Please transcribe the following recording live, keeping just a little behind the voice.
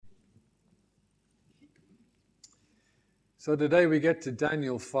So today we get to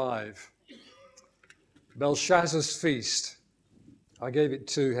Daniel 5, Belshazzar's feast. I gave it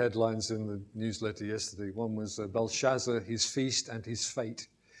two headlines in the newsletter yesterday. One was Belshazzar, his feast and his fate.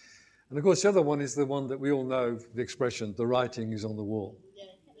 And of course the other one is the one that we all know, the expression, the writing is on the wall.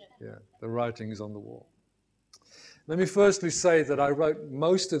 Yeah, the writing is on the wall. Let me firstly say that I wrote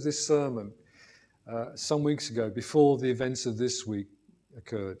most of this sermon some weeks ago, before the events of this week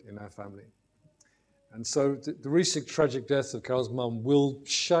occurred in our family. And so the recent tragic death of Carl's mum will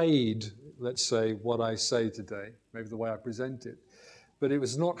shade, let's say, what I say today, maybe the way I present it. But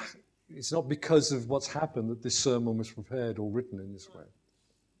it's not because of what's happened that this sermon was prepared or written in this way.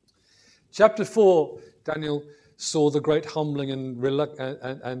 Chapter 4, Daniel saw the great humbling and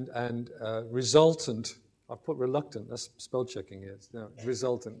resultant. I've put reluctant, that's spell checking here. No,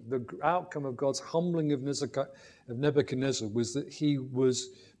 resultant. The outcome of God's humbling of Nebuchadnezzar was that he was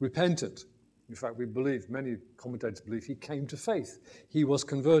repentant. In fact, many commentators believe he came to faith. He was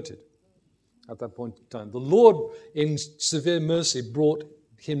converted at that point in time. The Lord, in severe mercy, brought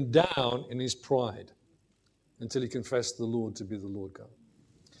him down in his pride until he confessed the Lord to be the Lord God.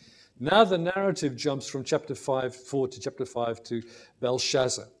 Now the narrative jumps from chapter 4 to chapter 5 to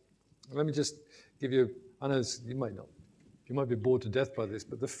Belshazzar. Let me just give you, I know you might be bored to death by this,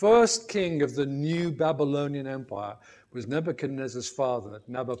 but the first king of the new Babylonian Empire was Nebuchadnezzar's father,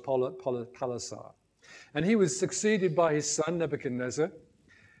 Nabopolassar. And he was succeeded by his son, Nebuchadnezzar,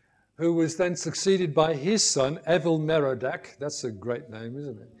 who was then succeeded by his son, Evil-Merodach. That's a great name,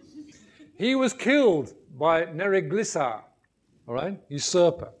 isn't it? He was killed by Neriglissar, all right,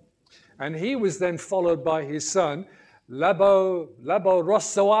 usurper. And he was then followed by his son,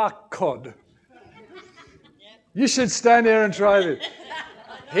 Laborossoakod. You should stand here and try this.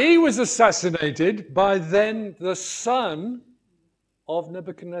 He was assassinated by then the son of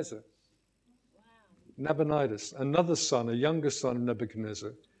Nebuchadnezzar. Nabonidus, another son, a younger son of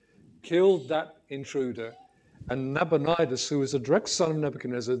Nebuchadnezzar, killed that intruder. And Nabonidus, who was a direct son of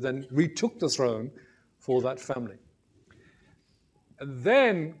Nebuchadnezzar, then retook the throne for that family. And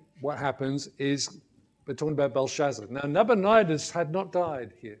then what happens is, we're talking about Belshazzar. Now, Nabonidus had not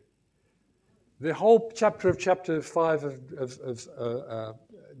died here. The whole chapter 5 of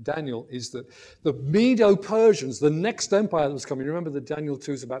Daniel is that the Medo-Persians, the next empire that was coming, remember that Daniel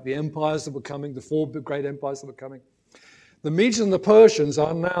 2 is about the empires that were coming, the 4 great empires that were coming. The Medes and the Persians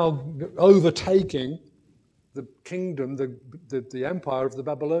are now overtaking the kingdom, the empire of the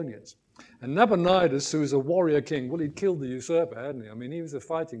Babylonians. And Nabonidus, who was a warrior king, well, he'd killed the usurper, hadn't he? I mean, he was a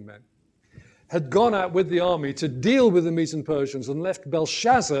fighting man. Had gone out with the army to deal with the Medes and Persians and left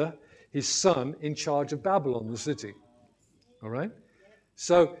Belshazzar, his son, in charge of Babylon, the city. All right?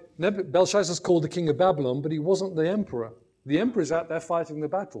 So Belshazzar's called the king of Babylon, but he wasn't the emperor. The emperor's out there fighting the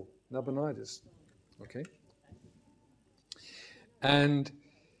battle, Nabonidus. Okay? And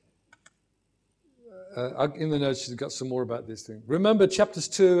in the notes, you've got some more about this thing. Remember chapters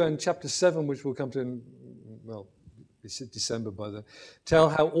 2 and chapter 7, which we'll come to in, it's December by then, tell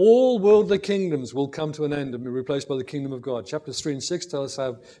how all worldly kingdoms will come to an end and be replaced by the kingdom of God. Chapters 3 and 6 tell us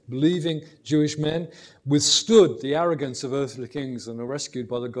how believing Jewish men withstood the arrogance of earthly kings and are rescued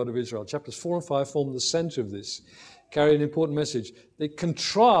by the God of Israel. Chapters 4 and 5 form the center of this, carry an important message. They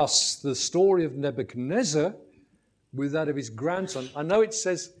contrast the story of Nebuchadnezzar with that of his grandson. I know it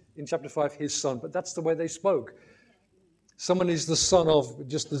says in chapter 5, his son, but that's the way they spoke. Someone is the son of,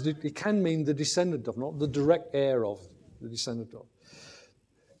 it can mean the descendant of, not the direct heir of, the descendant of.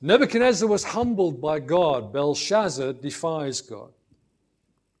 Nebuchadnezzar was humbled by God. Belshazzar defies God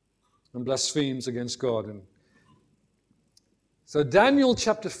and blasphemes against God. And so Daniel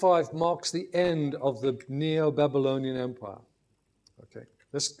chapter 5 marks the end of the Neo-Babylonian Empire. Okay,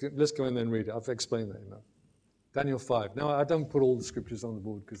 let's go in there and read it. I've explained that enough. Daniel 5. Now, I don't put all the scriptures on the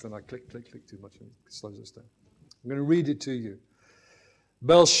board because then I click too much and it slows us down. I'm going to read it to you.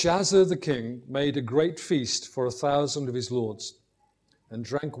 Belshazzar the king made a great feast for 1,000 of his lords and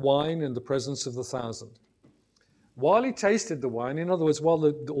drank wine in the presence of the 1,000. While he tasted the wine, in other words, while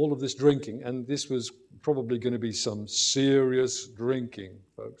all of this drinking, and this was probably going to be some serious drinking,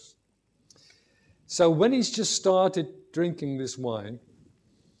 folks. So when he's just started drinking this wine,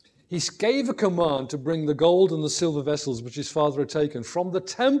 he gave a command to bring the gold and the silver vessels which his father had taken from the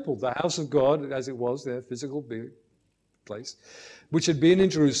temple, the house of God, as it was, their physical place, which had been in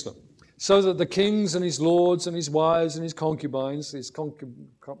Jerusalem, so that the kings and his lords and his wives and his concubines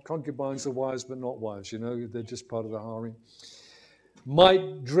are wives but not wives, they're just part of the harem,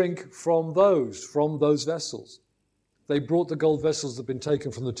 might drink from those vessels. They brought the gold vessels that had been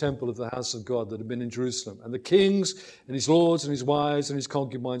taken from the temple of the house of God that had been in Jerusalem. And the kings and his lords and his wives and his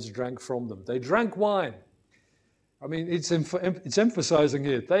concubines drank from them. They drank wine I mean, it's emphasizing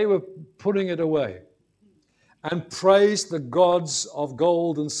here. They were putting it away and praised the gods of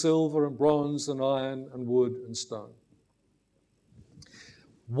gold and silver and bronze and iron and wood and stone.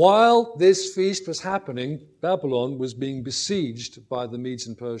 While this feast was happening, Babylon was being besieged by the Medes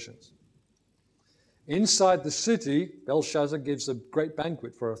and Persians. Inside the city, Belshazzar gives a great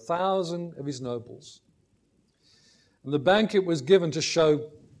banquet for 1,000 of his nobles. And the banquet was given to show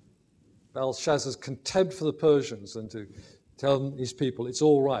Belshazzar's contempt for the Persians and to tell his people it's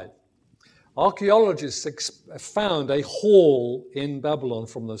all right. Archaeologists found a hall in Babylon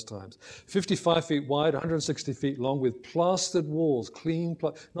from those times, 55 feet wide, 160 feet long, with plastered walls,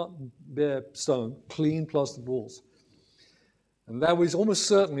 not bare stone, clean plastered walls. And that was almost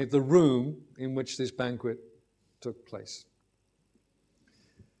certainly the room in which this banquet took place.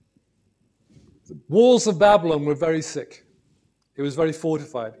 The walls of Babylon were very thick. It was very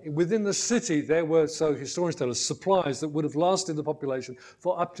fortified. Within the city, there were, so historians tell us, supplies that would have lasted the population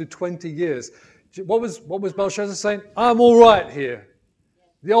for up to 20 years. What was Belshazzar saying? I'm all right here.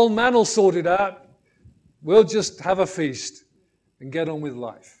 The old man will sort it out. We'll just have a feast and get on with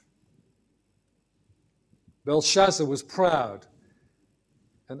life. Belshazzar was proud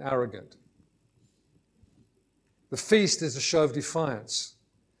and arrogant. The feast is a show of defiance.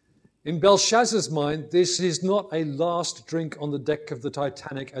 In Belshazzar's mind, this is not a last drink on the deck of the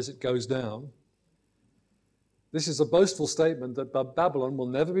Titanic as it goes down. This is a boastful statement that Babylon will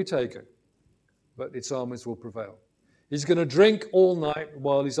never be taken, but its armies will prevail. He's going to drink all night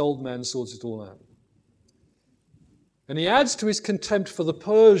while his old man sorts it all out. And he adds to his contempt for the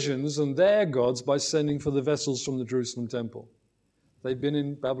Persians and their gods by sending for the vessels from the Jerusalem temple. They've been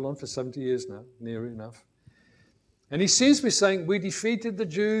in Babylon for 70 years now, near enough. And he seems to be saying, we defeated the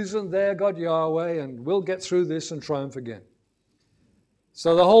Jews and their God Yahweh, and we'll get through this and triumph again.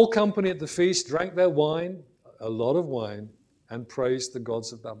 So the whole company at the feast drank their wine, a lot of wine, and praised the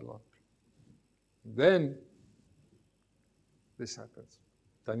gods of Babylon. Then this happens.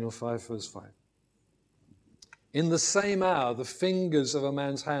 Daniel 5, verse 5. In the same hour, the fingers of a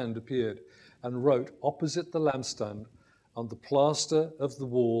man's hand appeared and wrote opposite the lampstand on the plaster of the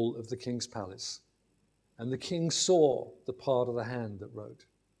wall of the king's palace. And the king saw the part of the hand that wrote.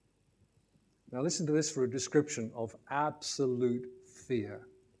 Now listen to this for a description of absolute fear.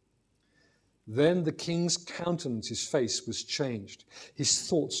 Then the king's countenance, his face, was changed. His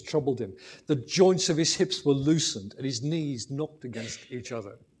thoughts troubled him. The joints of his hips were loosened and his knees knocked against each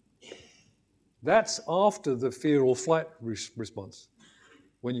other. That's after the fear or flight response.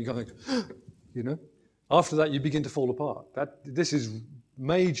 When you're going, you know, after that you begin to fall apart. This is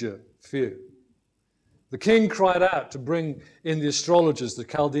major fear. The king cried out to bring in the astrologers, the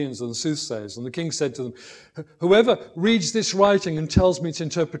Chaldeans and the soothsayers. And the king said to them, whoever reads this writing and tells me its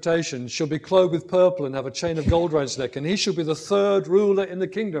interpretation shall be clothed with purple and have a chain of gold around his neck. And he shall be the third ruler in the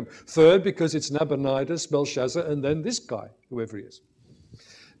kingdom. Third, because it's Nabonidus, Belshazzar, and then this guy, whoever he is.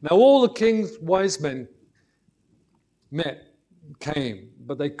 Now all the king's wise men came,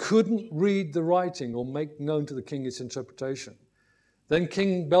 but they couldn't read the writing or make known to the king its interpretation. Then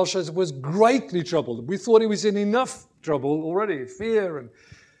King Belshazzar was greatly troubled. We thought he was in enough trouble already, fear and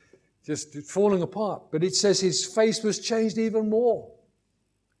just falling apart. But it says his face was changed even more.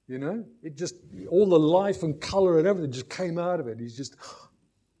 You know, it just, all the life and color and everything just came out of it. He's just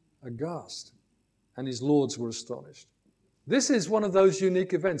aghast. And his lords were astonished. This is one of those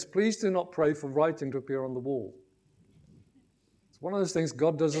unique events. Please do not pray for writing to appear on the wall. It's one of those things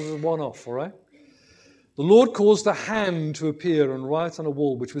God does as a one-off, all right? The Lord caused a hand to appear and write on a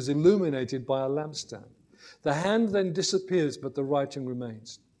wall which was illuminated by a lampstand. The hand then disappears, but the writing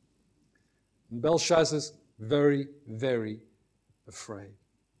remains. And Belshazzar's very, very afraid.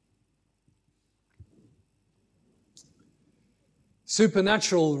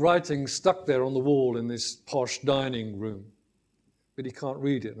 Supernatural writing stuck there on the wall in this posh dining room, but he can't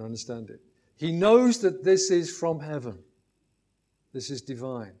read it and understand it. He knows that this is from heaven. This is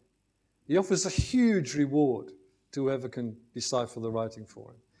divine. He offers a huge reward to whoever can decipher the writing for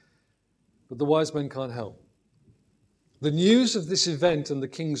him. But the wise men can't help. The news of this event and the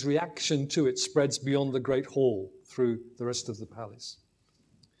king's reaction to it spreads beyond the great hall through the rest of the palace.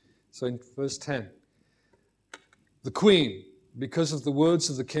 So in verse 10, the queen, because of the words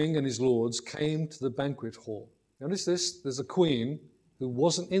of the king and his lords, came to the banquet hall. Notice this, there's a queen who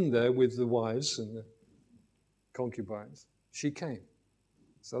wasn't in there with the wives and the concubines. She came.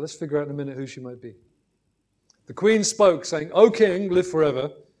 So let's figure out in a minute who she might be. The queen spoke, saying, O king, live forever.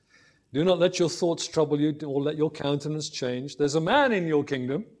 Do not let your thoughts trouble you or let your countenance change. There's a man in your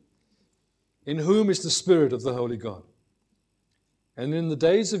kingdom in whom is the spirit of the holy God. And in the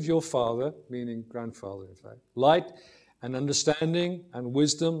days of your father, meaning grandfather, in fact, light and understanding and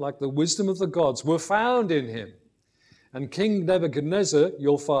wisdom, like the wisdom of the gods, were found in him. And King Nebuchadnezzar,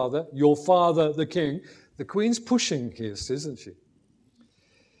 your father the king, the queen's pushing here, isn't she?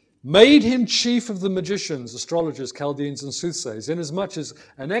 Made him chief of the magicians, astrologers, Chaldeans, and soothsayers, inasmuch as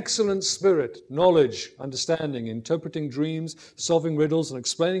an excellent spirit, knowledge, understanding, interpreting dreams, solving riddles, and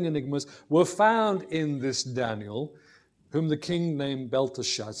explaining enigmas were found in this Daniel, whom the king named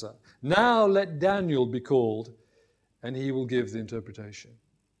Belteshazzar. Now let Daniel be called, and he will give the interpretation.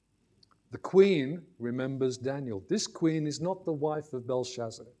 The queen remembers Daniel. This queen is not the wife of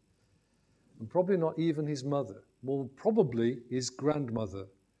Belshazzar, and probably not even his mother, more probably his grandmother,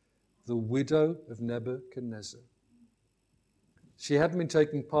 the widow of Nebuchadnezzar. She hadn't been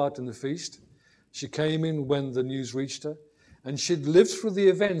taking part in the feast. She came in when the news reached her, and she'd lived through the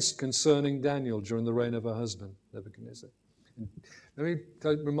events concerning Daniel during the reign of her husband, Nebuchadnezzar. And let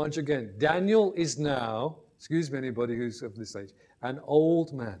me remind you again, Daniel is now, excuse me anybody who's of this age, an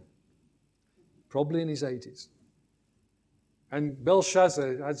old man, probably in his 80s. And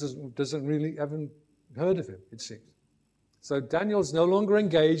Belshazzar doesn't really, haven't heard of him, it seems. So Daniel's no longer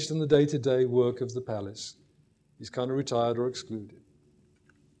engaged in the day-to-day work of the palace. He's kind of retired or excluded.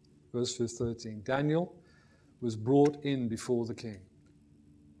 Verse 13, Daniel was brought in before the king.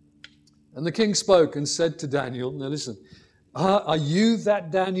 And the king spoke and said to Daniel, now listen, are you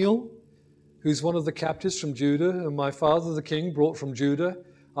that Daniel who's one of the captives from Judah, whom my father the king brought from Judah?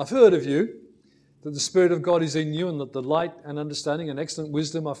 I've heard of you, that the Spirit of God is in you, and that the light and understanding and excellent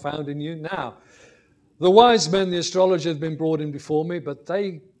wisdom are found in you. Now, the wise men, the astrologer, have been brought in before me, but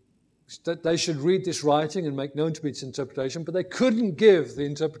they should read this writing and make known to me its interpretation, but they couldn't give the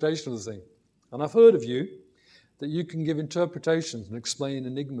interpretation of the thing. And I've heard of you, that you can give interpretations and explain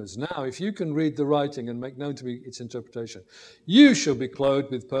enigmas. Now, if you can read the writing and make known to me its interpretation, you shall be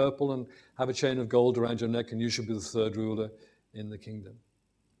clothed with purple and have a chain of gold around your neck, and you shall be the third ruler in the kingdom.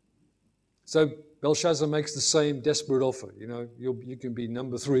 So Belshazzar makes the same desperate offer. You know, you can be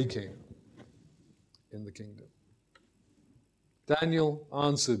number 3 king in the kingdom. Daniel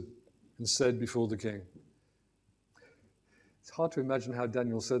answered and said before the king. It's hard to imagine how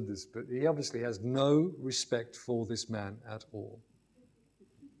Daniel said this, but he obviously has no respect for this man at all.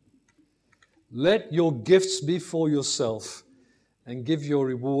 Let your gifts be for yourself, and give your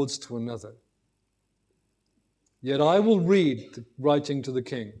rewards to another. Yet I will read the writing to the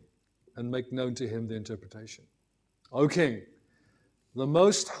king and make known to him the interpretation. O king, the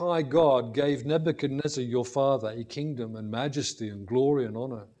Most High God gave Nebuchadnezzar your father a kingdom and majesty and glory and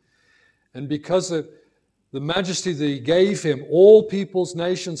honor. And because of the majesty that he gave him, all peoples,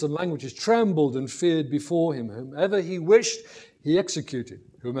 nations, and languages trembled and feared before him. Whomever he wished, he executed.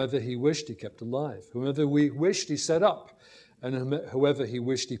 Whomever he wished, he kept alive. Whomever he wished, he set up. And whoever he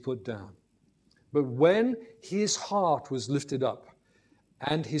wished, he put down. But when his heart was lifted up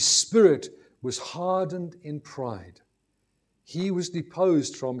and his spirit was hardened in pride, he was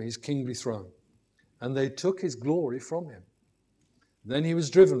deposed from his kingly throne, and they took his glory from him. Then he was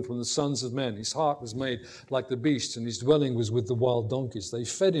driven from the sons of men. His heart was made like the beasts, and his dwelling was with the wild donkeys. They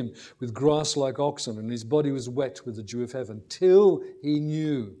fed him with grass like oxen, and his body was wet with the dew of heaven, till he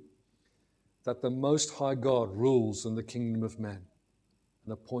knew that the Most High God rules in the kingdom of men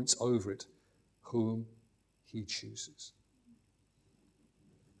and appoints over it whom he chooses.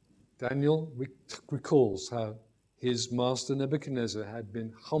 Daniel recalls how his master Nebuchadnezzar had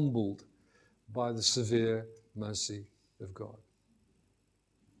been humbled by the severe mercy of God.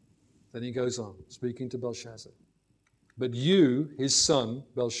 Then he goes on, speaking to Belshazzar. But you, his son,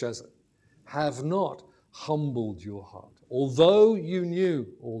 Belshazzar, have not humbled your heart, although you knew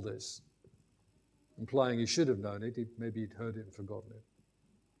all this. Implying he should have known it, maybe he'd heard it and forgotten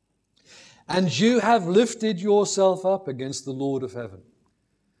it. And you have lifted yourself up against the Lord of heaven.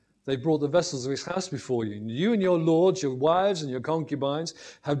 They brought the vessels of his house before you. And you and your lords, your wives and your concubines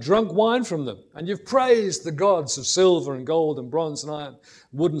have drunk wine from them. And you've praised the gods of silver and gold and bronze and iron,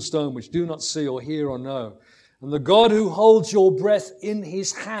 wood and stone, which do not see or hear or know. And the God who holds your breath in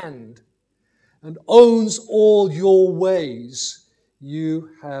his hand and owns all your ways,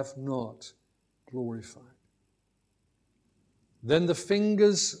 you have not glorified. Then the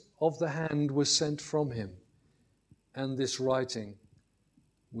fingers of the hand were sent from him, and this writing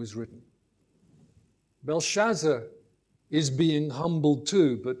was written. Belshazzar is being humbled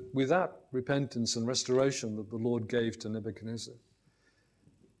too, but without repentance and restoration that the Lord gave to Nebuchadnezzar.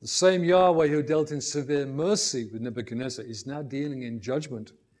 The same Yahweh who dealt in severe mercy with Nebuchadnezzar is now dealing in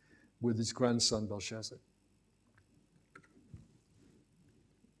judgment with his grandson Belshazzar.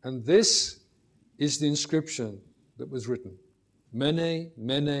 And this is the inscription that was written. Mene,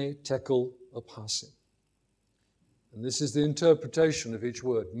 mene, tekel, upharsin. And this is the interpretation of each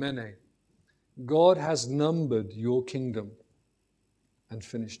word, mene. God has numbered your kingdom and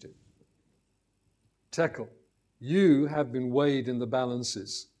finished it. Tekel, you have been weighed in the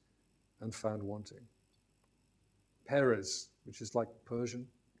balances and found wanting. Peres, which is like Persian,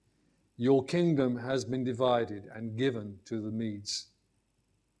 your kingdom has been divided and given to the Medes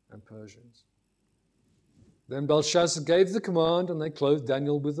and Persians. Then Belshazzar gave the command, and they clothed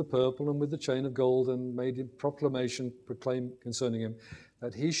Daniel with the purple and with the chain of gold, and made a proclamation concerning him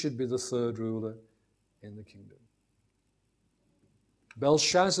that he should be the third ruler in the kingdom.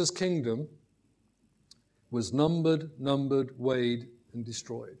 Belshazzar's kingdom was numbered, weighed, and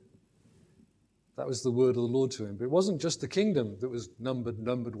destroyed. That was the word of the Lord to him. But it wasn't just the kingdom that was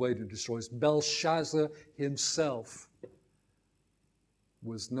numbered, weighed, and destroyed. Belshazzar himself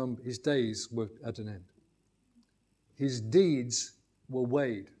was numbered. His days were at an end. His deeds were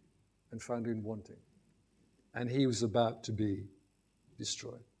weighed and found him wanting. And he was about to be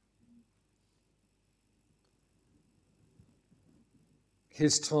destroyed.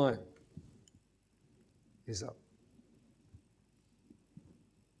 His time is up.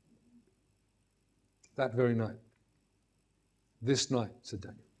 That very night. This night, said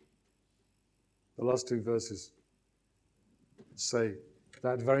Daniel. The last two verses say,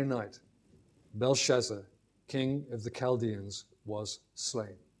 that very night, Belshazzar, king of the Chaldeans, was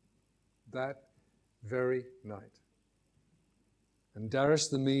slain. That very night. And Darius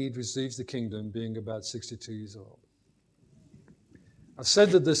the Mede receives the kingdom, being about 62 years old. I've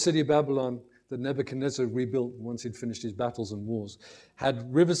said that the city of Babylon, that Nebuchadnezzar rebuilt once he'd finished his battles and wars,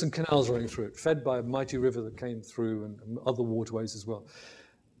 had rivers and canals running through it, fed by a mighty river that came through and other waterways as well.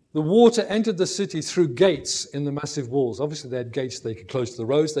 The water entered the city through gates in the massive walls. Obviously, they had gates they could close to the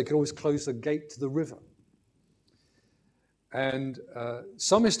roads. They could always close a gate to the river. And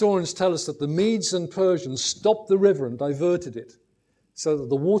some historians tell us that the Medes and Persians stopped the river and diverted it so that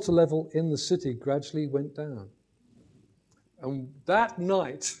the water level in the city gradually went down. And that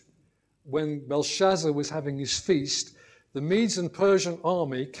night, when Belshazzar was having his feast, the Medes and Persian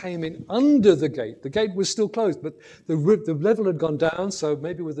army came in under the gate. The gate was still closed, but the level had gone down, so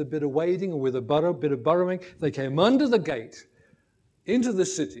maybe with a bit of wading or with a bit of burrowing, they came under the gate into the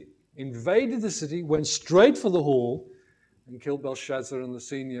city, invaded the city, went straight for the hall, and killed Belshazzar and the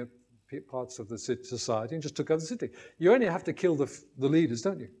senior parts of the society and just took over the city. You only have to kill the leaders,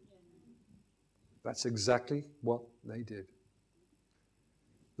 don't you? That's exactly what they did.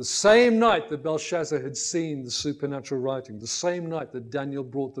 The same night that Belshazzar had seen the supernatural writing, the same night that Daniel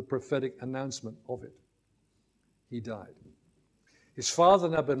brought the prophetic announcement of it, he died. His father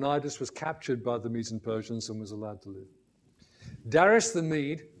Nabonidus was captured by the Medes and Persians and was allowed to live. Darius the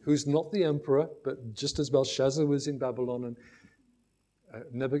Mede, who's not the emperor, but just as Belshazzar was in Babylon and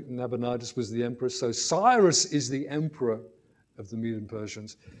Nabonidus was the emperor, so Cyrus is the emperor of the Medes and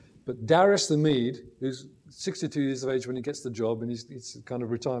Persians. But Darius the Mede, who's 62 years of age when he gets the job, and it's a kind of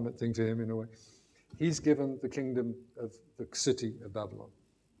retirement thing for him in a way, he's given the kingdom of the city of Babylon.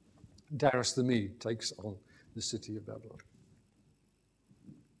 Darius the Mede takes on the city of Babylon.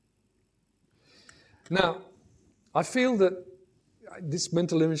 Now, I feel that this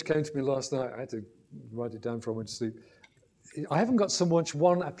mental image came to me last night. I had to write it down before I went to sleep. I haven't got so much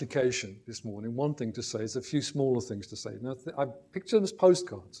one application this morning, one thing to say. There's a few smaller things to say. Now, I picture them as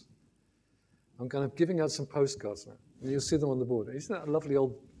postcards. I'm kind of giving out some postcards now. And you'll see them on the board. Isn't that a lovely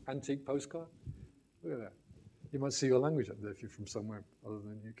old antique postcard? Look at that. You might see your language up there if you're from somewhere other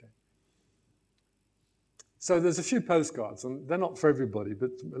than the UK. So there's a few postcards, and they're not for everybody,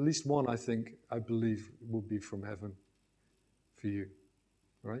 but at least one, I believe, will be from heaven for you.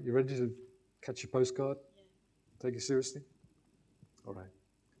 All right? You ready to catch your postcard? Yeah. Take it seriously? All right.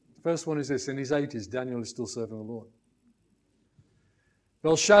 The first one is this. In his 80s, Daniel is still serving the Lord.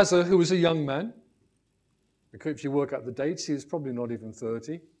 Belshazzar, who was a young man, if you work out the dates, he was probably not even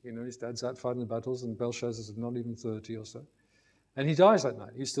 30. You know, his dad's out fighting the battles, and Belshazzar's not even 30 or so. And he dies that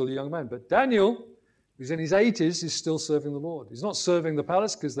night. He's still a young man. But Daniel, who's in his 80s, is still serving the Lord. He's not serving the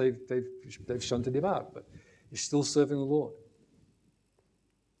palace because they've shunted him out, but he's still serving the Lord.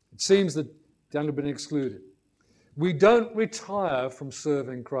 It seems that Daniel had been excluded. We don't retire from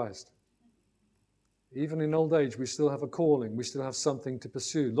serving Christ. Even in old age, we still have a calling. We still have something to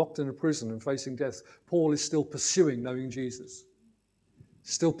pursue. Locked in a prison and facing death, Paul is still pursuing knowing Jesus.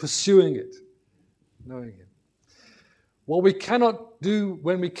 Still pursuing it, knowing him. What we cannot do,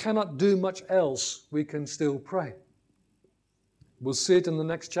 when we cannot do much else, we can still pray. We'll see it in the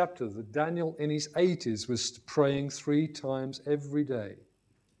next chapter that Daniel in his 80s was praying 3 times every day.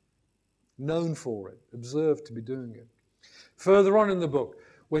 Known for it, observed to be doing it. Further on in the book,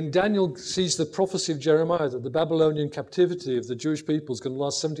 when Daniel sees the prophecy of Jeremiah that the Babylonian captivity of the Jewish people is going to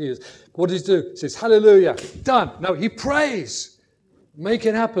last 70 years, what does he do? He says, hallelujah, done. No, he prays. Make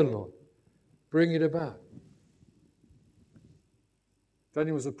it happen, Lord. Bring it about.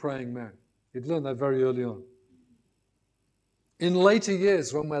 Daniel was a praying man. He'd learned that very early on. In later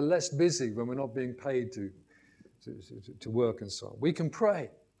years, when we're less busy, when we're not being paid to work and so on, we can pray.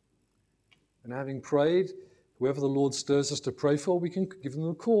 And having prayed, whoever the Lord stirs us to pray for, we can give them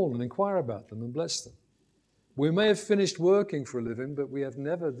a call and inquire about them and bless them. We may have finished working for a living, but we have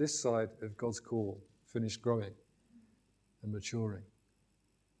never this side of God's call finished growing and maturing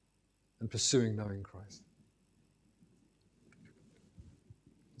and pursuing knowing Christ.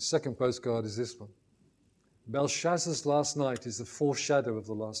 The second postcard is this one. Belshazzar's last night is the foreshadow of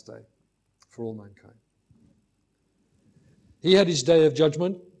the last day for all mankind. He had his day of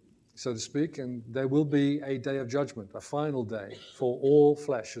judgment, so to speak, and there will be a day of judgment, a final day for all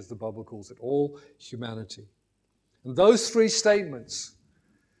flesh, as the Bible calls it, all humanity. And those three statements,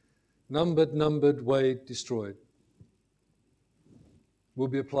 numbered, weighed, destroyed, will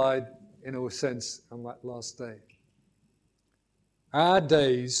be applied in a sense on that last day. Our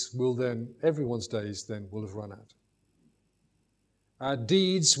days will then, everyone's days then, will have run out. Our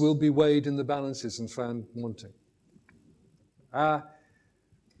deeds will be weighed in the balances and found wanting. Our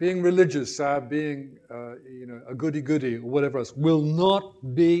being religious, our being a goody-goody or whatever else will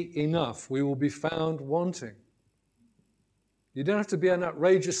not be enough. We will be found wanting. You don't have to be an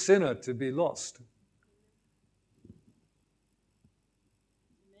outrageous sinner to be lost.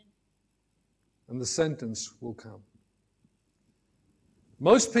 And the sentence will come.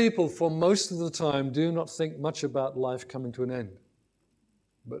 Most people, for most of the time, do not think much about life coming to an end.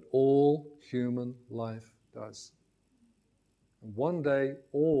 But all human life does. And one day,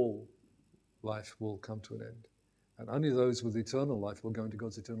 all life will come to an end. And only those with eternal life will go into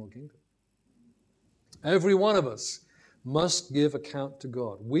God's eternal kingdom. Every one of us must give account to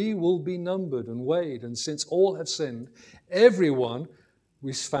God. We will be numbered and weighed, and since all have sinned, everyone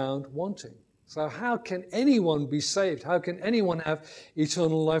is found wanting. So how can anyone be saved? How can anyone have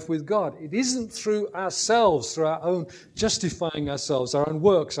eternal life with God? It isn't through ourselves, through our own justifying ourselves, our own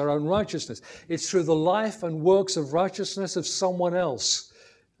works, our own righteousness. It's through the life and works of righteousness of someone else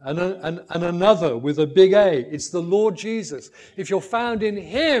and another with a big A. It's the Lord Jesus. If you're found in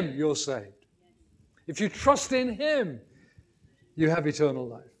Him, you're saved. If you trust in Him, you have eternal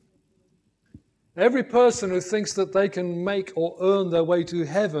life. Every person who thinks that they can make or earn their way to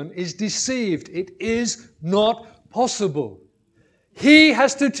heaven is deceived. It is not possible. He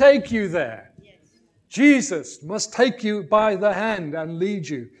has to take you there. Yes. Jesus must take you by the hand and lead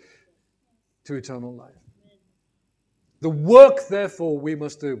you to eternal life. The work, therefore, we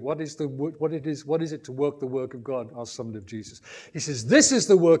must do. What is it to work the work of God? Asked somebody of Jesus. He says, this is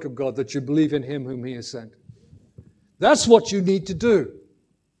the work of God, that you believe in Him whom He has sent. That's what you need to do.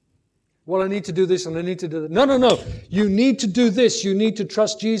 Well, I need to do this and I need to do that. No. You need to do this. You need to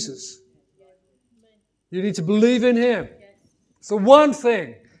trust Jesus. You need to believe in Him. It's the one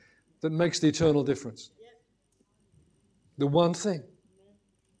thing that makes the eternal difference. The one thing.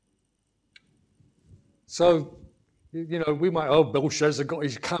 So, we might, Belshazzar got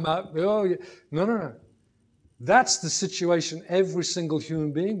his come out. Oh, yeah. No. That's the situation every single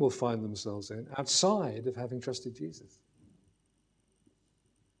human being will find themselves in outside of having trusted Jesus.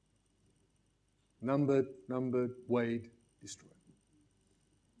 Numbered, weighed, destroyed.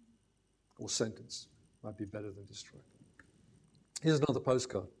 Or sentenced. Might be better than destroyed. Here's another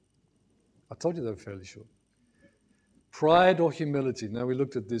postcard. I told you they were fairly short. Pride or humility. Now, we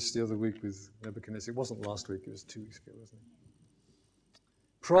looked at this the other week with Nebuchadnezzar. It wasn't last week, it was 2 weeks ago, wasn't it?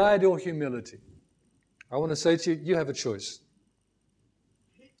 Pride or humility. I want to say to you, you have a choice.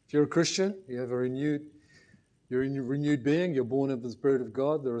 If you're a Christian, you're a renewed being, you're born of the Spirit of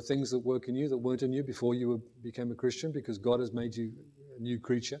God. There are things that work in you that weren't in you before you became a Christian, because God has made you a new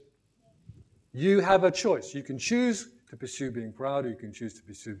creature. You have a choice. You can choose to pursue being proud, or you can choose to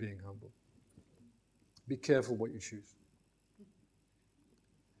pursue being humble. Be careful what you choose.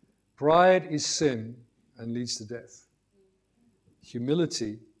 Pride is sin and leads to death.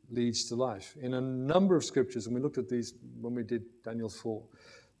 Humility leads to life. In a number of scriptures, and we looked at these when we did Daniel 4,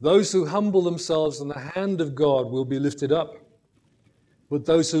 those who humble themselves in the hand of God will be lifted up. But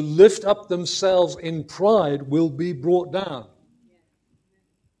those who lift up themselves in pride will be brought down.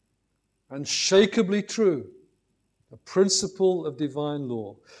 Unshakably true. A principle of divine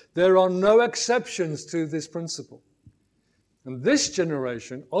law. There are no exceptions to this principle. And this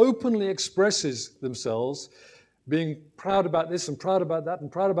generation openly expresses themselves being proud about this and proud about that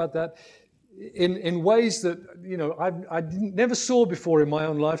and proud about that. in ways that, I never saw before in my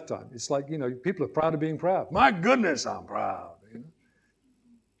own lifetime. It's like, people are proud of being proud. My goodness, I'm proud.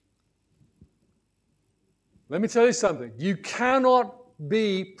 Let me tell you something. You cannot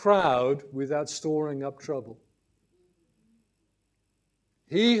be proud without storing up trouble.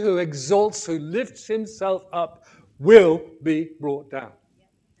 He who exalts, who lifts himself up, will be brought down.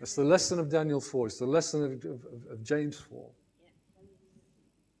 That's the lesson of Daniel 4. It's the lesson of James 4.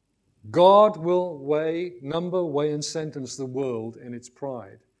 God will weigh, and sentence the world in its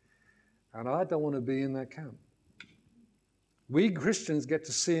pride. And I don't want to be in that camp. We Christians get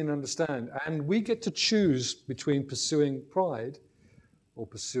to see and understand, and we get to choose between pursuing pride or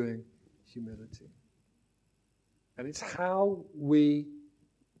pursuing humility. And it's how we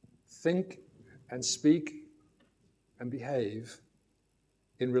think and speak and behave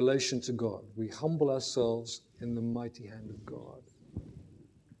in relation to God. We humble ourselves in the mighty hand of God.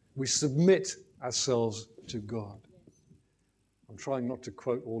 We submit ourselves to God. I'm trying not to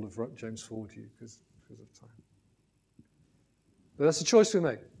quote all of James 4 to you because of time. But that's a choice we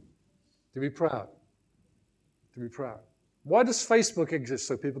make, to be proud. To be proud. Why does Facebook exist?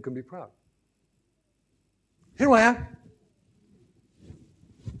 So people can be proud. Here I am.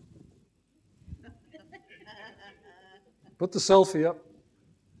 Put the selfie up.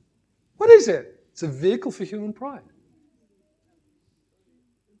 What is it? It's a vehicle for human pride.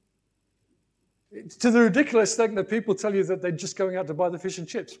 It's to the ridiculous thing that people tell you that they're just going out to buy the fish and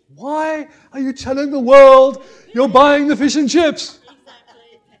chips. Why are you telling the world you're buying the fish and chips?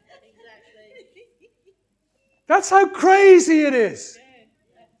 Exactly. That's how crazy it is.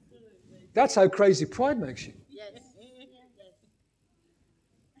 That's how crazy pride makes you.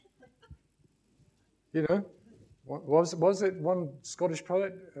 You know, was it one Scottish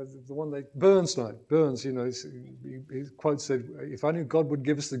poet, the one Burns, he quote said, "If only God would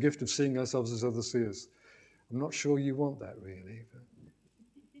give us the gift of seeing ourselves as others see us." I'm not sure you want that really.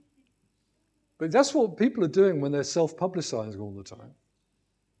 But that's what people are doing when they're self-publicizing all the time.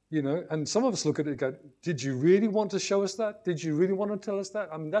 You know, and some of us look at it and go, did you really want to show us that? Did you really want to tell us that?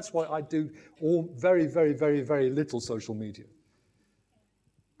 I mean, that's why I do all very, very, very, very little social media.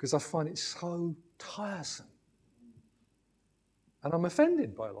 Because I find it so tiresome. And I'm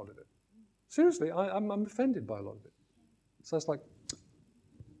offended by a lot of it. Seriously, I'm offended by a lot of it. So it's like,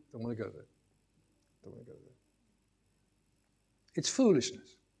 don't want to go there. Don't want to go there. It's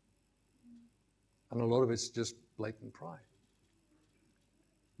foolishness. And a lot of it's just blatant pride.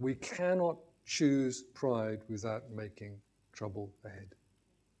 We cannot choose pride without making trouble ahead.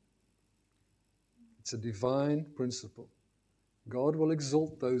 It's a divine principle. God will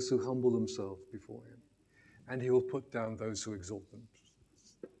exalt those who humble themselves before him, and he will put down those who exalt them.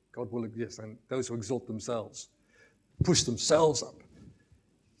 God will, yes, and those who exalt themselves, push themselves up,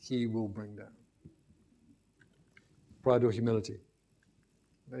 he will bring down. Pride or humility.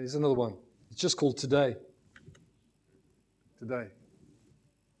 Here's another one. It's just called today. Today.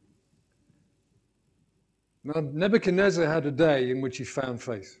 Now, Nebuchadnezzar had a day in which he found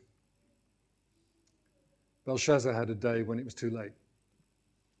faith. Belshazzar had a day when it was too late.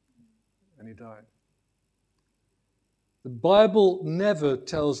 And he died. The Bible never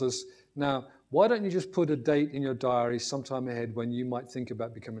tells us, now, why don't you just put a date in your diary sometime ahead when you might think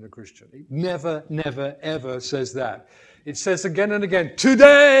about becoming a Christian? It never, never, ever says that. It says again and again,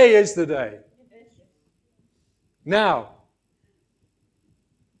 today is the day. Now.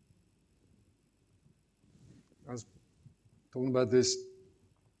 I was talking about this.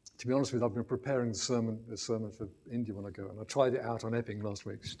 To be honest with you, I've been preparing the sermon for India when I go, and I tried it out on Epping last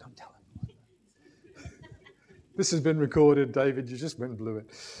week. Just don't tell him. This has been recorded, David. You just went and blew it.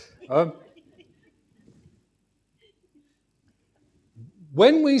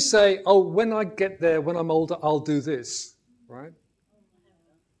 When we say, oh, when I get there, when I'm older, I'll do this, right?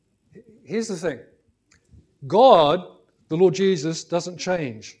 Here's the thing. God, the Lord Jesus, doesn't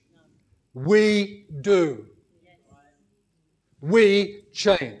change. We do. We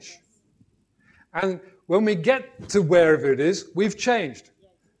change. And when we get to wherever it is, we've changed.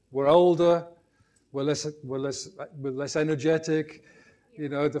 We're older, we're less energetic, you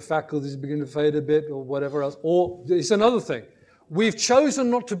know, the faculties begin to fade a bit or whatever else. Or it's another thing. We've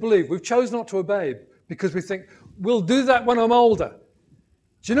chosen not to believe, we've chosen not to obey because we think, we'll do that when I'm older.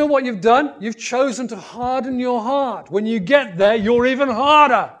 Do you know what you've done? You've chosen to harden your heart. When you get there, you're even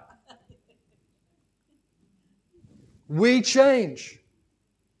harder. We change.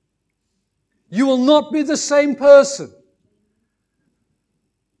 You will not be the same person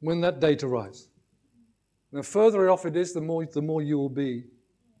when that date arrives. The further off it is, the more you will be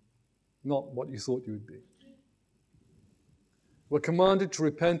not what you thought you would be. We're commanded to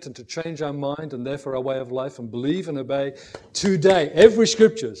repent and to change our mind and therefore our way of life and believe and obey today. Every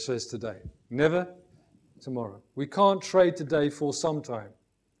scripture says today, never tomorrow. We can't trade today for sometime,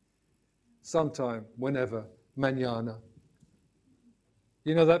 whenever, mañana.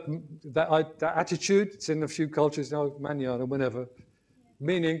 You know that attitude, it's in a few cultures now, mañana, whenever,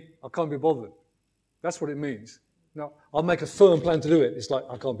 meaning I can't be bothered. That's what it means. Now, I'll make a firm plan to do it. It's like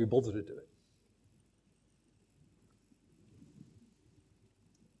I can't be bothered to do it.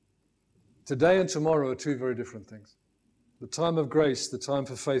 Today and tomorrow are two very different things. The time of grace, the time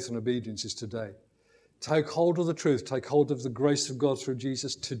for faith and obedience is today. Take hold of the truth. Take hold of the grace of God through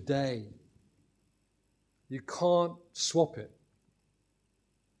Jesus today. You can't swap it.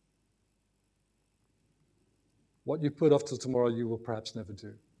 What you put off till tomorrow, you will perhaps never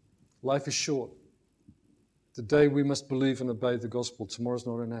do. Life is short. Today we must believe and obey the gospel. Tomorrow's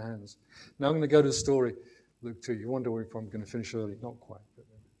not in our hands. Now I'm going to go to the story, Luke 2. You wonder if I'm going to finish early. Not quite.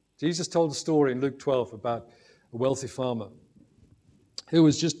 Jesus told a story in Luke 12 about a wealthy farmer who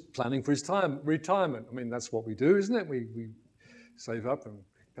was just planning for his retirement. I mean, that's what we do, isn't it? We save up and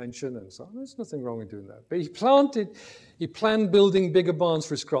pension and so on. There's nothing wrong with doing that. But he planned building bigger barns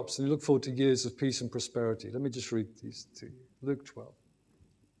for his crops, and he looked forward to years of peace and prosperity. Let me just read these to you. Luke 12.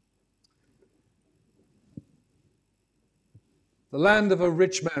 The land of a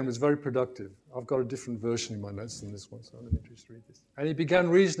rich man was very productive. I've got a different version in my notes than this one, so let me just read this. And he began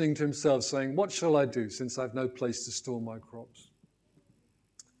reasoning to himself, saying, "What shall I do, since I've no place to store my crops?"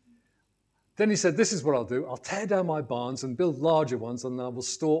 Then he said, "This is what I'll do. I'll tear down my barns and build larger ones, and I will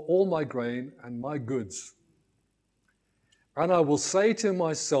store all my grain and my goods. And I will say to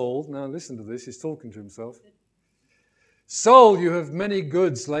my soul," now listen to this, he's talking to himself, "Soul, you have many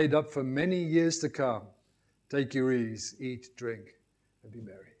goods laid up for many years to come. Take your ease, eat, drink, and be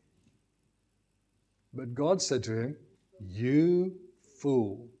merry." But God said to him, "You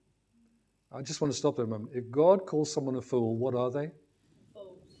fool." I just want to stop there a moment. If God calls someone a fool, what are they?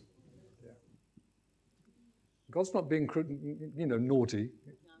 Fools. Yeah. God's not being, naughty.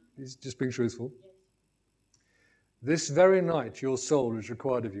 He's just being truthful. Yes. This very night your soul is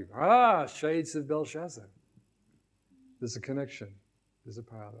required of you. Ah, shades of Belshazzar. There's a connection. There's a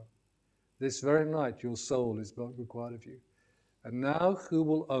parallel. This very night your soul is required of you. And now who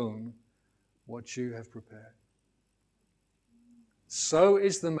will own what you have prepared? So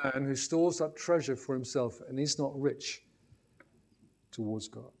is the man who stores up treasure for himself and is not rich towards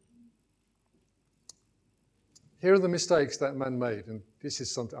God. Here are the mistakes that man made. And this is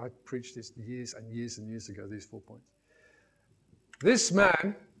something, I preached this years and years and years ago, these 4 points. This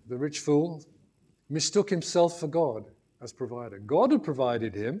man, the rich fool, mistook himself for God as provider. God had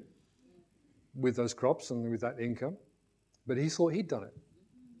provided him with those crops and with that income, but he thought he'd done it.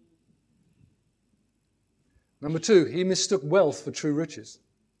 Number 2, he mistook wealth for true riches.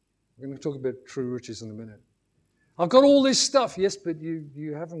 We're going to talk about true riches in a minute. I've got all this stuff, yes, but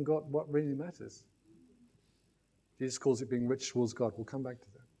you haven't got what really matters. Jesus calls it being rich towards God. We'll come back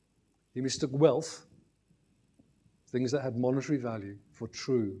to that. He mistook wealth, things that had monetary value, for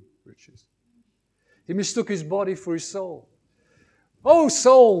true riches. He mistook his body for his soul. Oh,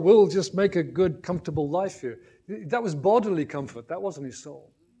 soul, we'll just make a good, comfortable life here. That was bodily comfort. That wasn't his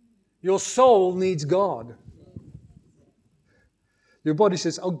soul. Your soul needs God. Your body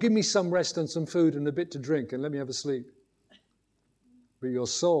says, "Oh, give me some rest and some food and a bit to drink and let me have a sleep." But your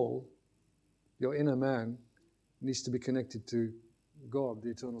soul, your inner man, needs to be connected to God, the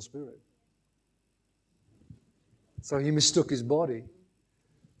eternal spirit. So he mistook his body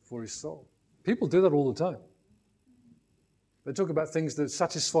for his soul. People do that all the time. They talk about things that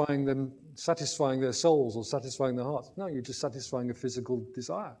satisfying their souls or satisfying their hearts. No, you're just satisfying a physical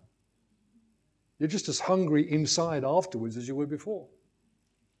desire. You're just as hungry inside afterwards as you were before.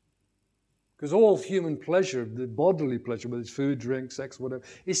 Because all human pleasure, the bodily pleasure, whether it's food, drink, sex, whatever,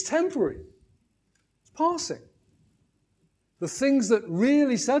 is temporary. It's passing. The things that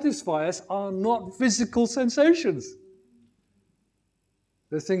really satisfy us are not physical sensations.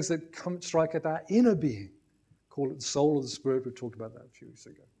 They're things that strike at our inner being. Call it the soul or the spirit. We talked about that a few weeks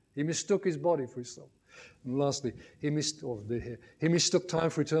ago. He mistook his body for his soul. And lastly, he mistook time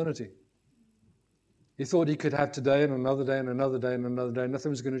for eternity. He thought he could have today and another day and another day and another day. Nothing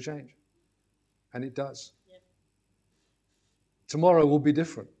was going to change. And it does. Yeah. Tomorrow will be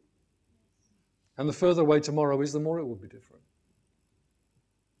different. And the further away tomorrow is, the more it will be different.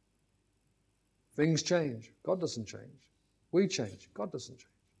 Things change. God doesn't change. We change. God doesn't change.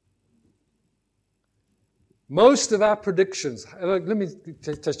 Most of our predictions, let me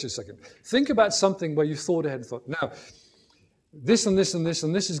test you a second. Think about something where you thought ahead and thought, now, this and this and this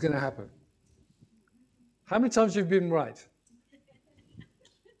and this is going to happen. How many times have you been right?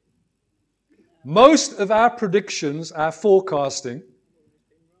 Most of our predictions, our forecasting,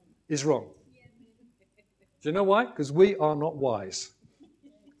 is wrong. Do you know why? Because we are not wise.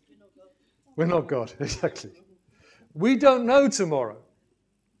 We're not God, exactly. We don't know tomorrow.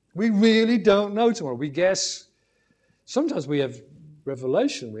 We really don't know tomorrow. We guess. Sometimes we have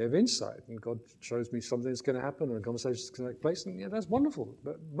revelation, we have insight, and God shows me something that's going to happen, and a conversation is going to take place, and yeah, that's wonderful.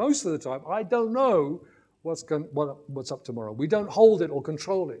 But most of the time, I don't know what's up tomorrow. We don't hold it or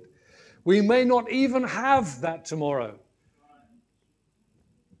control it. We may not even have that tomorrow.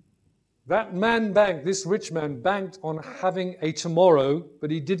 That man banked, this rich man banked on having a tomorrow,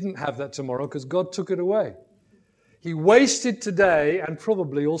 but he didn't have that tomorrow because God took it away. He wasted today and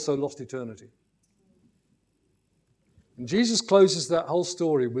probably also lost eternity. And Jesus closes that whole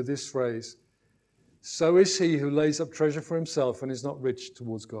story with this phrase, "So is he who lays up treasure for himself and is not rich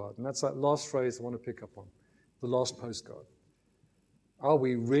towards God." And that's that last phrase I want to pick up on, the last postcard. Are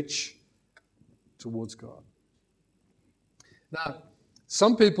we rich towards God? Now,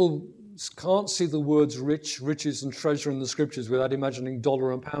 some people can't see the words rich, riches, and treasure in the scriptures without imagining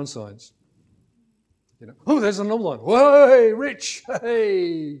dollar and pound signs. You know, oh, there's another one. Hey, rich,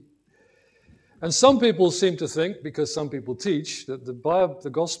 hey. And some people seem to think, because some people teach, that the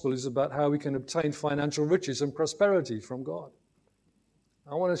gospel is about how we can obtain financial riches and prosperity from God.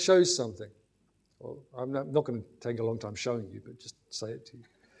 I want to show you something. Well, I'm not going to take a long time showing you, but just say it to you.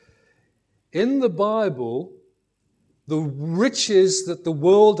 In the Bible, the riches that the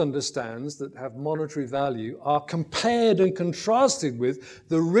world understands that have monetary value are compared and contrasted with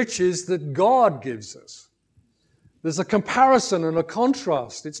the riches that God gives us. There's a comparison and a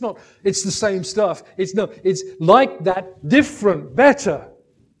contrast. It's the same stuff. It's like that, different, better.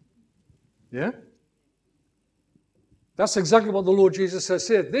 Yeah? That's exactly what the Lord Jesus says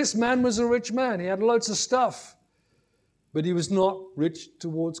here. This man was a rich man. He had loads of stuff, but he was not rich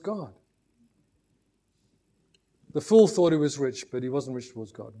towards God. The fool thought he was rich, but he wasn't rich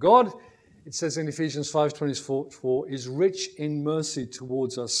towards God. God, it says in Ephesians 5:24, is rich in mercy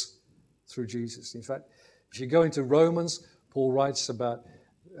towards us through Jesus. In fact, if you go into Romans, Paul writes about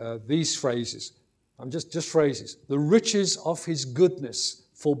these phrases. Just phrases. The riches of his goodness,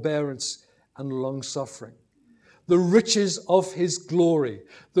 forbearance, and long-suffering. The riches of his glory.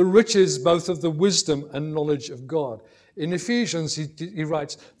 The riches both of the wisdom and knowledge of God. In Ephesians, he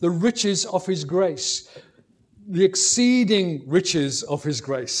writes, the riches of his grace. The exceeding riches of his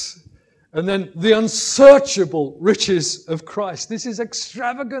grace. And then the unsearchable riches of Christ. This is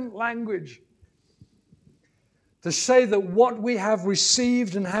extravagant language. To say that what we have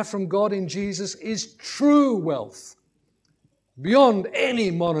received and have from God in Jesus is true wealth, beyond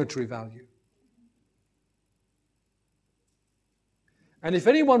any monetary value. And if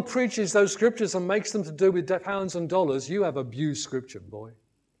anyone preaches those scriptures and makes them to do with pounds and dollars, you have abused Scripture, boy.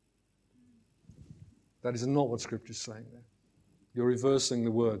 That is not what Scripture is saying there. You're reversing the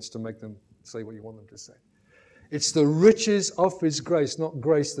words to make them say what you want them to say. It's the riches of his grace, not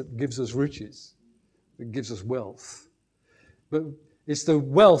grace that gives us riches, that gives us wealth. But it's the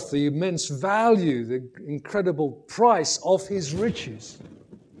wealth, the immense value, the incredible price of his riches.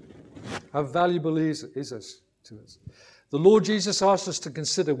 How valuable is this to us? The Lord Jesus asked us to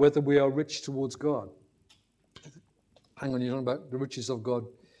consider whether we are rich towards God. Hang on, you're talking about the riches of God.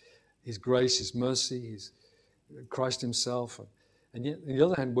 His grace, his mercy, his Christ himself. And yet, on the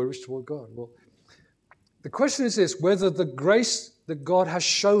other hand, we're rich toward God. Well, the question is this, whether the grace that God has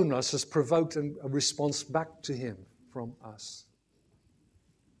shown us has provoked a response back to him from us.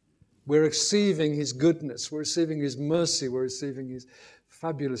 We're receiving his goodness. We're receiving his mercy. We're receiving his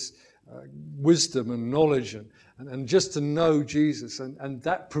fabulous wisdom and knowledge and just to know Jesus. And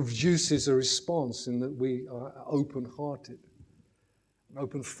that produces a response in that we are open-hearted.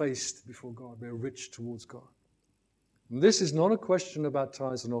 Open-faced before God. We're rich towards God. And this is not a question about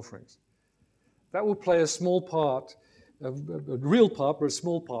tithes and offerings. That will play a small part, a real part, but a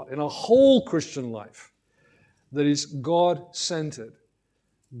small part in our whole Christian life that is God-centered,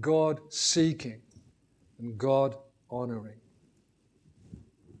 God-seeking, and God-honoring.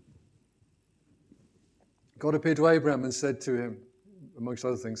 God appeared to Abraham and said to him, amongst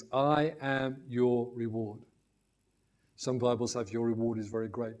other things, I am your reward. Some Bibles have your reward is very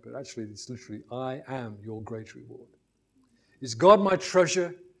great, but actually it's literally, I am your great reward. Is God my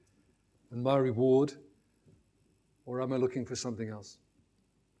treasure and my reward, or am I looking for something else?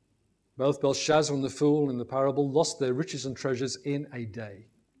 Both Belshazzar and the fool in the parable lost their riches and treasures in a day.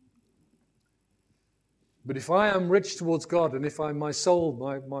 But if I am rich towards God, and if my soul,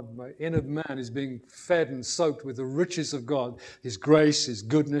 my inner man is being fed and soaked with the riches of God, his grace, his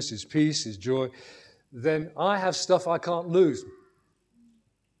goodness, his peace, his joy, then I have stuff I can't lose.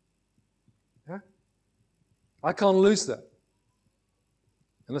 Yeah? I can't lose that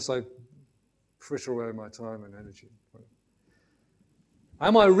unless I fritter away my time and energy.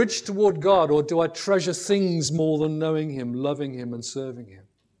 Am I rich toward God, or do I treasure things more than knowing Him, loving Him, and serving Him?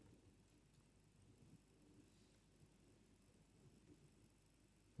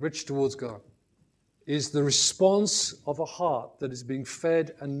 Rich towards God is the response of a heart that is being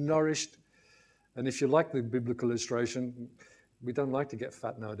fed and nourished. And if you like the biblical illustration, we don't like to get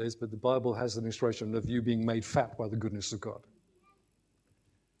fat nowadays, but the Bible has an illustration of you being made fat by the goodness of God.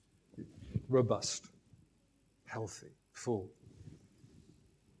 Robust, healthy, full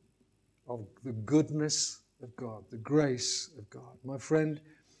of the goodness of God, the grace of God. My friend,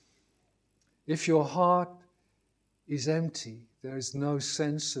 if your heart is empty, there is no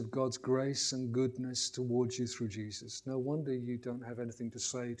sense of God's grace and goodness towards you through Jesus. No wonder you don't have anything to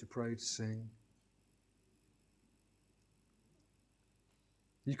say, to pray, to sing.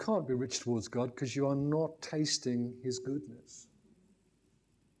 You can't be rich towards God because you are not tasting His goodness,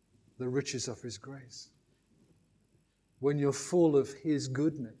 the riches of His grace. When you're full of His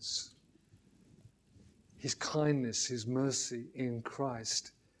goodness, His kindness, His mercy in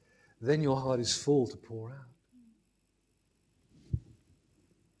Christ, then your heart is full to pour out.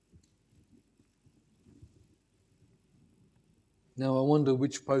 Now I wonder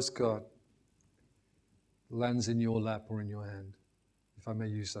which postcard lands in your lap or in your hand, if I may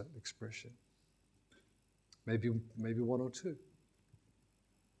use that expression. Maybe one or two.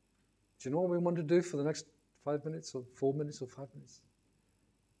 Do you know what we want to do for the next 5 minutes or 4 minutes or 5 minutes?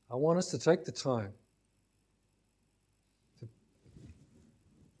 I want us to take the time to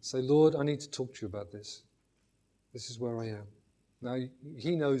say, Lord, I need to talk to you about this. This is where I am. Now,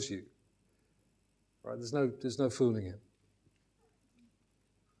 He knows you. Right? There's no fooling Him.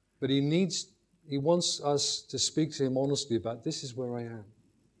 But He wants us to speak to Him honestly about, this is where I am.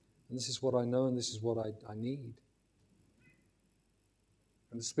 And this is what I know, and this is what I need.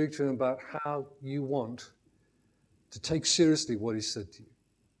 And to speak to Him about how you want to take seriously what He said to you.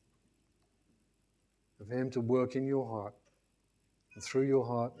 And for Him to work in your heart and through your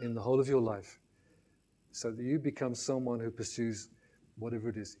heart in the whole of your life, so that you become someone who pursues whatever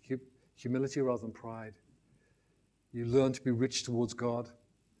it is, humility rather than pride. You learn to be rich towards God.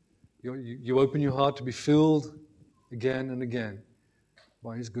 You open your heart to be filled again and again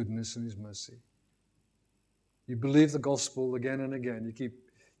by His goodness and His mercy. You believe the gospel again and again.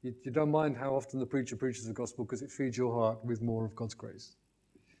 You don't mind how often the preacher preaches the gospel because it feeds your heart with more of God's grace.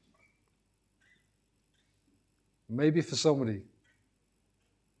 Maybe for somebody,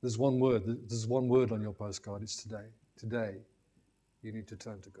 there's one word on your postcard. It's today. Today, you need to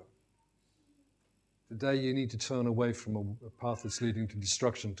turn to God. Today you need to turn away from a path that's leading to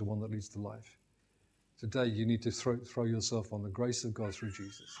destruction to one that leads to life. Today you need to throw yourself on the grace of God through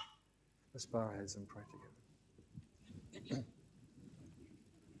Jesus. Let's bow our heads and pray together.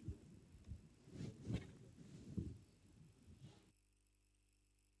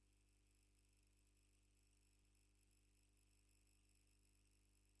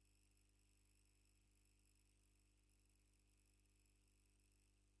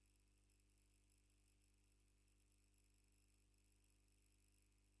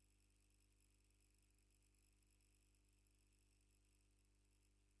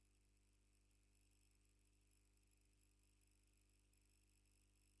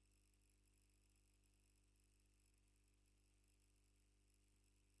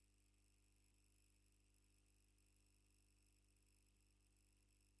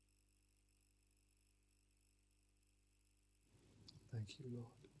 Thank you, Lord.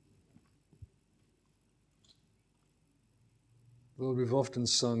 Lord, we've often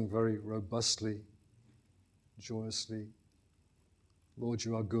sung very robustly, joyously, Lord,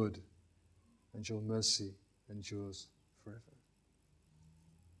 you are good, and your mercy endures forever.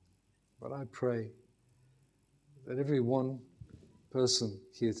 But I pray that every one person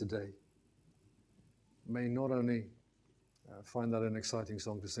here today may not only find that an exciting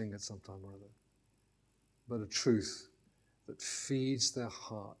song to sing at some time or other, but a truth that feeds their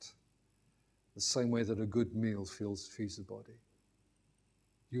heart the same way that a good meal feeds the body.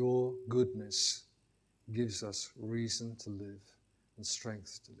 Your goodness gives us reason to live and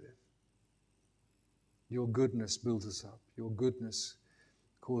strength to live. Your goodness builds us up. Your goodness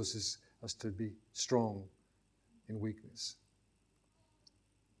causes us to be strong in weakness,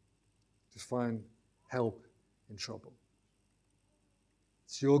 to find help in trouble.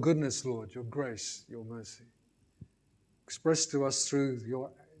 It's your goodness, Lord, your grace, your mercy, expressed to us through your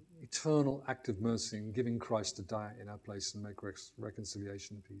eternal act of mercy in giving Christ to die in our place and make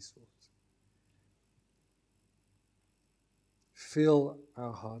reconciliation and peace for us. Fill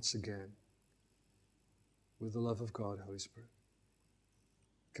our hearts again with the love of God, Holy Spirit.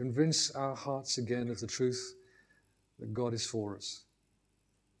 Convince our hearts again of the truth that God is for us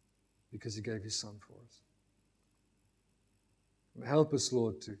because he gave his Son for us. Help us,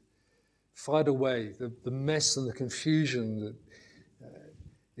 Lord, to fight away the mess and the confusion that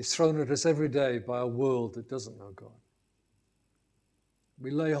is thrown at us every day by a world that doesn't know God.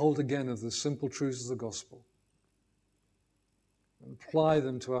 We lay hold again of the simple truths of the gospel and apply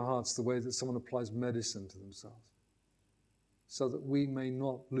them to our hearts the way that someone applies medicine to themselves, so that we may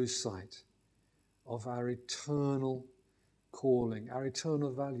not lose sight of our eternal calling, our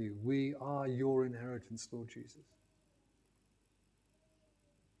eternal value. We are your inheritance, Lord Jesus.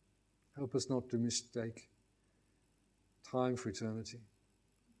 Help us not to mistake time for eternity.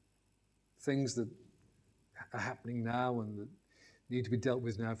 Things that are happening now and that need to be dealt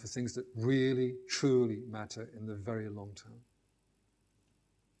with now for things that really, truly matter in the very long term.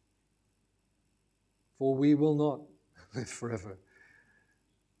 For we will not live forever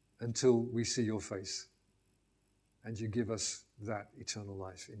until we see your face and you give us that eternal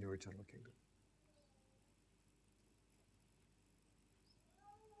life in your eternal kingdom.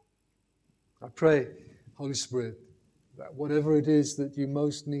 I pray, Holy Spirit, that whatever it is that you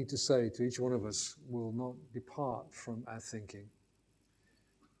most need to say to each one of us will not depart from our thinking,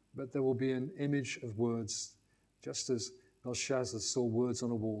 but there will be an image of words, just as Belshazzar saw words on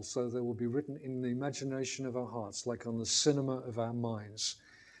a wall, so they will be written in the imagination of our hearts, like on the cinema of our minds,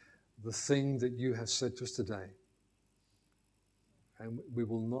 the thing that you have said to us today. And we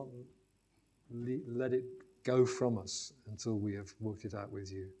will not let it go from us until we have worked it out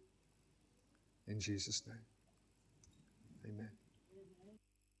with you. In Jesus' name, amen.